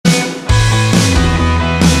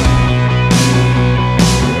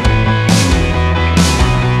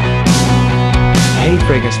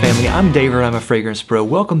Fragrance family, I'm David, I'm a fragrance pro.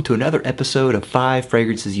 Welcome to another episode of 5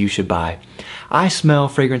 Fragrances You Should Buy. I smell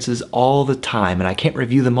fragrances all the time and I can't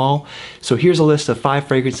review them all, so here's a list of 5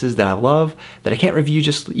 fragrances that I love that I can't review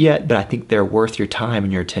just yet, but I think they're worth your time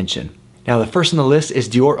and your attention. Now the first on the list is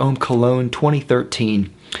Dior Homme Cologne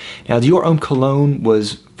 2013. Now Dior Homme Cologne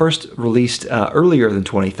was first released earlier than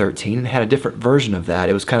 2013 and had a different version of that.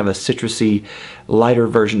 It was kind of a citrusy, lighter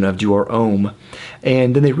version of Dior Homme.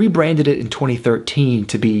 And then they rebranded it in 2013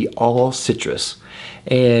 to be all citrus.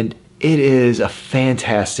 And it is a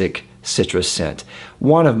fantastic citrus scent.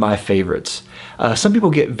 One of my favorites. Some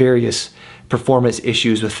people get various performance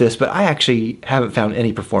issues with this, but I actually haven't found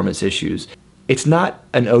any performance issues. It's not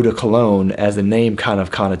an eau de cologne, as the name kind of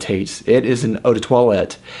connotates. It is an eau de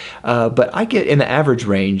toilette, but I get in the average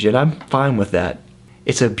range, and I'm fine with that.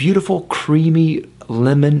 It's a beautiful, creamy,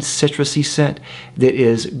 lemon, citrusy scent that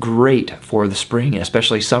is great for the spring,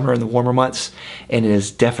 especially summer and the warmer months, and it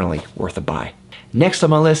is definitely worth a buy. Next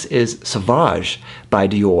on my list is Sauvage by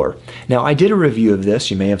Dior. Now, I did a review of this.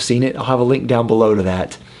 You may have seen it. I'll have a link down below to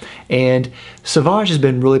that. And Sauvage has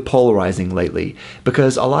been really polarizing lately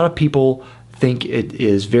because a lot of people think it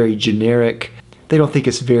is very generic. They don't think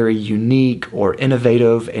it's very unique or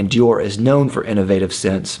innovative, and Dior is known for innovative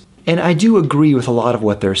scents. And I do agree with a lot of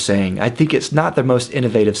what they're saying. I think it's not their most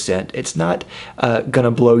innovative scent. It's not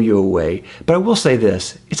gonna blow you away. But I will say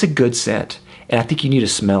this, it's a good scent, and I think you need to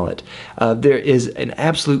smell it. There is an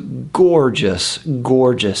absolute gorgeous,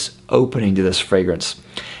 gorgeous opening to this fragrance.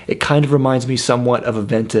 It kind of reminds me somewhat of a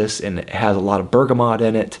Ventus, and it has a lot of bergamot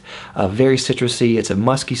in it. Very citrusy, it's a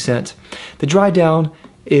musky scent. The dry down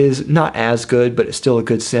is not as good, but it's still a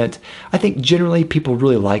good scent. I think generally people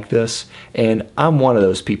really like this, and I'm one of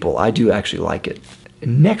those people. I do actually like it.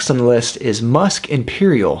 Next on the list is Musk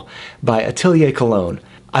Imperial by Atelier Cologne.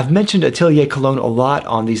 I've mentioned Atelier Cologne a lot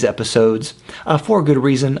on these episodes for a good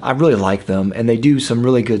reason. I really like them, and they do some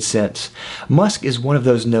really good scents. Musk is one of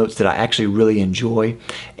those notes that I actually really enjoy,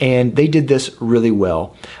 and they did this really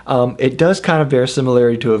well. It does kind of bear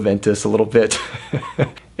similarity to a Ventus a little bit.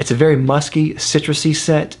 It's a very musky, citrusy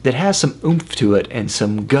scent that has some oomph to it and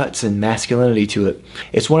some guts and masculinity to it.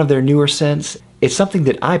 It's one of their newer scents. It's something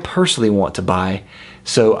that I personally want to buy,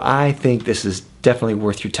 so I think this is definitely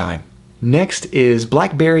worth your time. Next is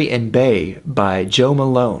Blackberry and Bay by Jo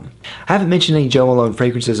Malone. I haven't mentioned any Jo Malone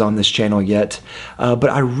fragrances on this channel yet, but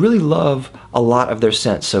I really love a lot of their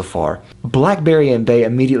scents so far. Blackberry and Bay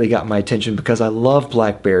immediately got my attention because I love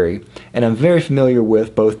blackberry, and I'm very familiar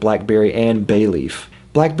with both blackberry and bay leaf.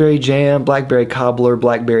 Blackberry jam, blackberry cobbler,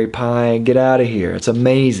 blackberry pie, get out of here. It's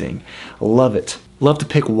amazing. Love it. Love to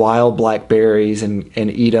pick wild blackberries and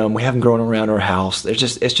eat them. We have them growing around our house. It's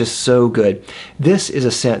just so good. This is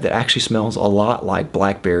a scent that actually smells a lot like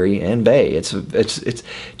blackberry and bay. It's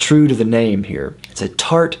true to the name here. It's a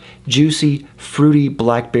tart, juicy, fruity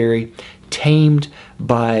blackberry tamed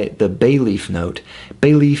by the bay leaf note.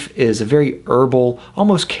 Bay leaf is a very herbal,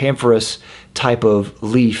 almost camphorous type of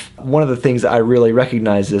leaf. One of the things that I really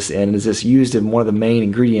recognize this in is it's used in one of the main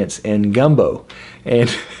ingredients in gumbo.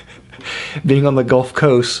 And being on the Gulf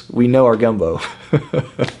Coast, we know our gumbo.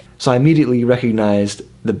 So I immediately recognized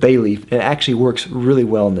the bay leaf, and it actually works really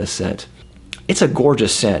well in this scent. It's a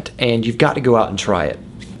gorgeous scent, and you've got to go out and try it.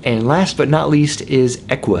 And last but not least is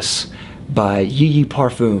Equus by Yee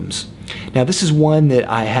Parfums. Now this is one that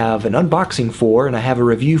I have an unboxing for, and I have a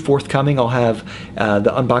review forthcoming. I'll have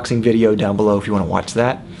the unboxing video down below if you want to watch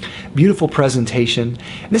that. Beautiful presentation.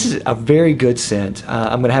 This is a very good scent.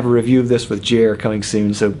 I'm going to have a review of this with Jer coming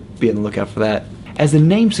soon, so be on the lookout for that. As the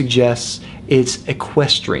name suggests, it's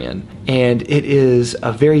equestrian, and it is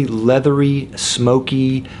a very leathery,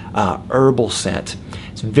 smoky, herbal scent.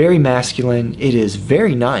 It's very masculine. It is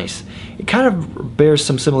very nice. It kind of bears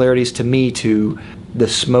some similarities to me to the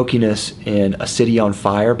smokiness in A City on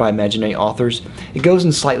Fire by Imaginary Authors. It goes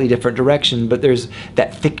in a slightly different direction, but there's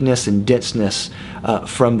that thickness and denseness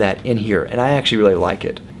from that in here, and I actually really like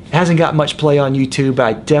it. It hasn't got much play on YouTube, but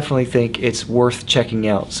I definitely think it's worth checking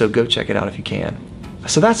out, so go check it out if you can.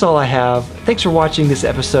 So that's all I have. Thanks for watching this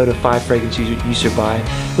episode of 5 Fragrances You Should Buy.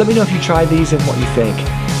 Let me know if you tried these and what you think.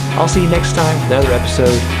 I'll see you next time with another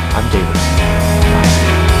episode. I'm David.